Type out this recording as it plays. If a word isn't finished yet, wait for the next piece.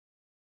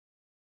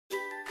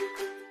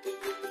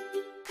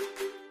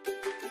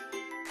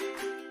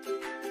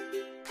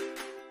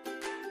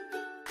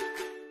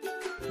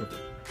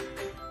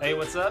Hey,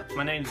 what's up?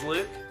 My name's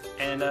Luke,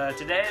 and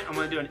today I'm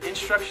going to do an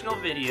instructional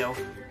video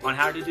on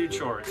how to do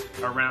chores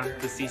around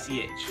the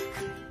CCH.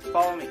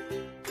 Follow me.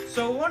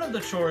 So one of the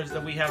chores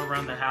that we have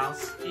around the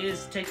house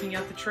is taking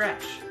out the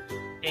trash.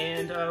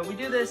 And we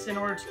do this in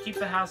order to keep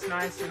the house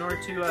nice, in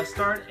order to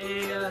start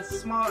a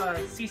small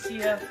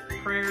CCF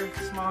prayer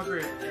small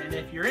group. And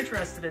if you're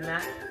interested in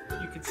that,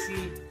 you can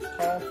see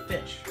Tall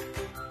Fish.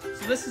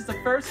 So this is the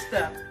first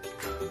step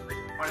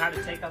on how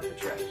to take out the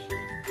trash.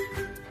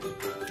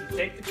 You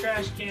take the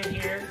trash can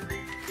here,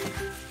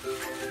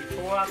 you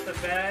pull out the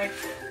bag,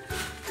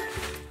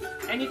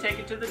 and you take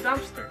it to the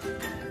dumpster.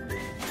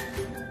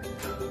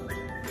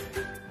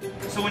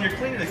 So when you're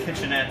cleaning the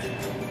kitchenette,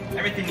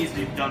 everything needs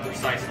to be done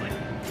precisely.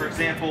 For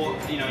example,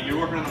 you're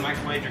working on the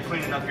microwave, you're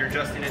cleaning up, you're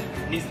adjusting it.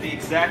 It needs to be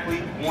exactly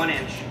 1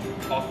 inch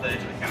off the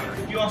edge of the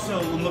counter. You also,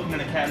 when looking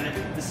in a cabinet,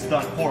 this is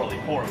done poorly.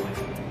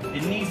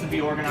 It needs to be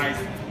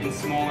organized in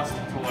smallest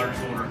to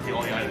largest order of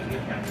all the items in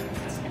the cabinet.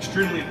 It's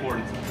extremely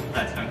important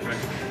that's done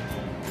correctly.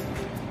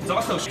 It's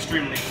also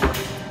extremely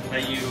important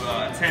that you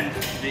attend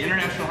the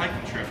international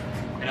hiking trip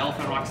at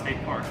Elephant Rock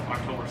State Park,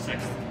 October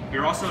 6th. We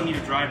also in need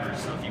of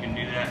drivers, so if you can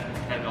do that,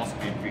 that would also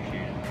be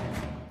appreciated.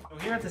 So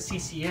here at the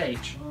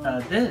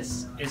CCH,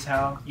 this is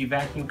how you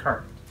vacuum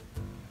carpet.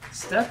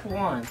 Step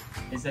 1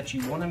 is that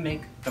you want to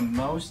make the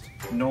most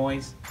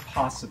noise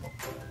possible.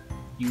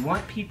 You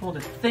want people to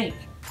think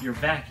you're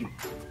vacuuming.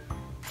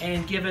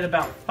 And give it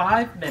about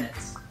 5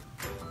 minutes,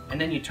 and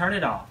then you turn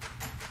it off,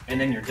 and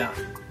then you're done.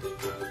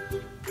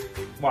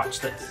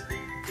 Watch this.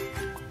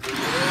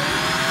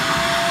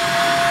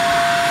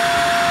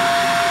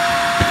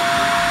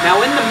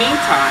 Now in the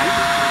meantime,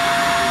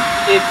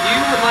 if you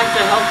would like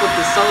to help with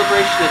the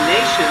Celebration of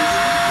Nations,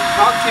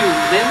 talk to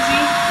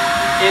Lindsay,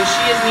 and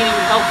she is needing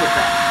help with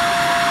that.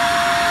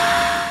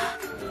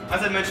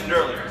 As I mentioned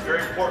earlier, it's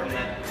very important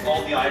that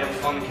all the items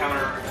on the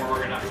counter are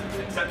organized,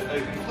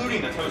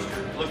 including the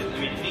toaster.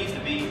 It needs to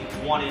be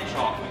 1 inch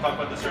off. We talked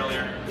about this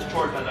earlier. This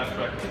chore is not done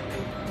correctly.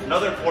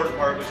 Another important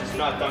part, which is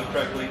not done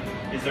correctly,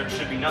 is there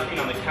should be nothing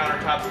on the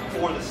countertops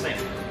or the sink.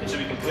 It should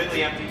be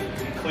completely empty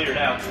and cleared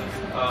out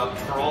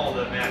for all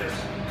that matters.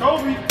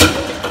 Kobe!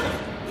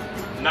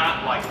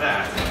 Not like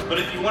that. But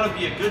if you want to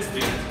be a good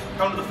student,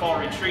 come to the fall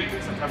retreat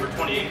September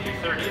 28th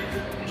through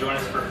 30th and join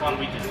us for a fun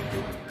weekend.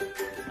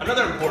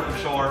 Another important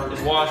chore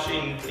is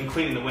washing and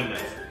cleaning the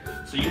windows.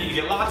 So you need to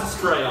get lots of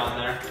spray on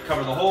there to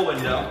cover the whole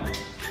window,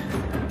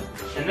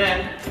 and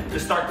then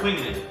just start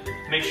cleaning it.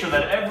 Make sure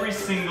that every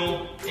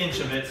single inch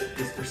of it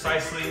is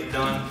precisely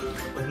done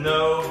with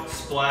no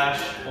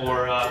splash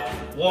or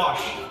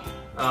wash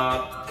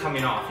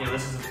coming off.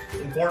 This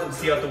is important to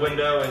see out the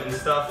window and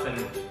stuff,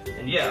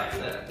 and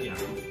yeah,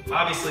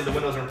 obviously the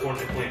windows are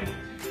important to clean.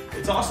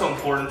 It's also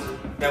important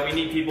that we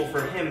need people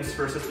for hymns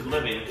for assisted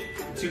living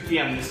at 2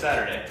 p.m. this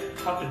Saturday.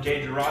 Talk to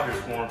J.J. Rogers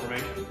for more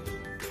information.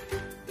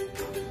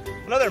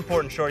 Another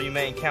important chore you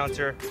may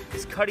encounter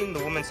is cutting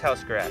the woman's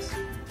house grass.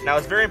 Now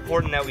it's very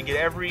important that we get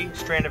every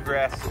strand of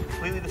grass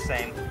completely the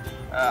same.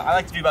 I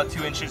like to do about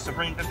 2 inches, so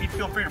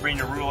feel free to bring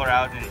your ruler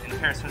out and a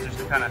pair of scissors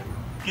to kind of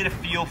get a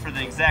feel for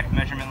the exact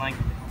measurement length.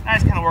 And I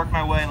just kind of work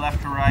my way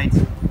left to right,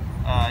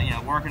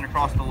 working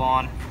across the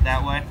lawn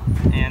that way.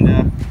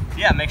 And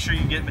yeah, make sure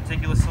you get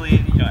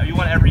meticulously, you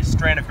want every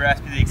strand of grass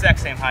to be the exact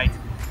same height,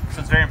 so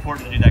it's very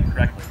important to do that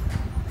correctly.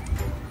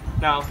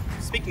 Now,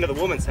 speaking of the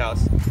woman's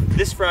house,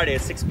 this Friday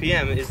at 6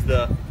 p.m. is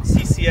the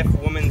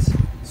CCF Women's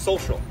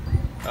Social.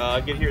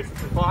 Get here at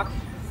 6 o'clock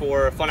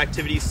for fun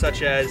activities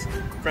such as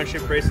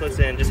friendship bracelets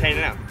and just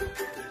hanging out.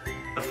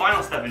 The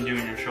final step in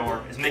doing your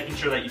chore is making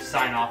sure that you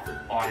sign off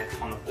on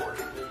it on the board.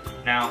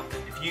 Now,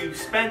 if you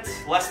spent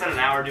less than an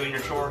hour doing your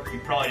chore, you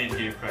probably didn't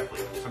do it correctly,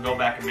 so go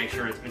back and make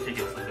sure it's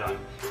meticulously done.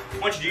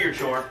 Once you do your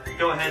chore,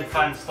 go ahead and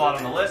find the slot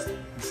on the list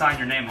and sign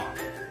your name on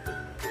it.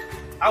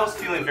 I was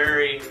feeling in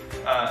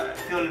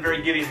a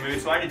very giving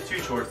mood, so I did 2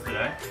 chores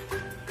today.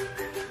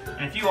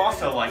 And if you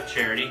also like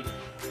charity,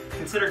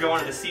 consider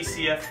going to the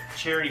CCF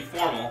Charity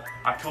Formal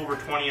October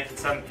 20th at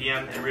 7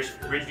 p.m. at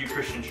Ridgeview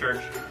Christian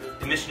Church.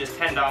 Admission is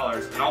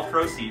 $10 and all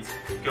proceeds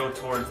go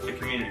towards the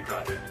community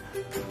project.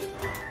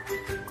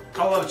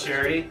 Hello,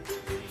 Charity.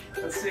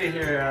 Let's see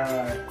here.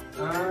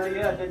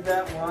 Yeah, did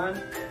that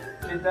one.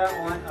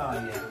 Oh,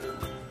 yeah.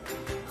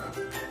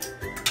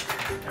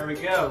 There we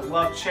go.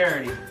 Love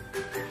Charity.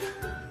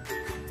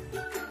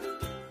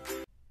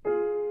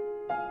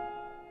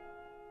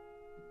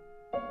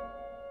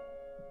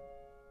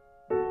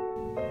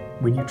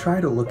 When you try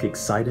to look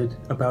excited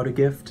about a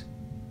gift,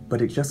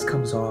 but it just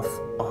comes off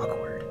awkward.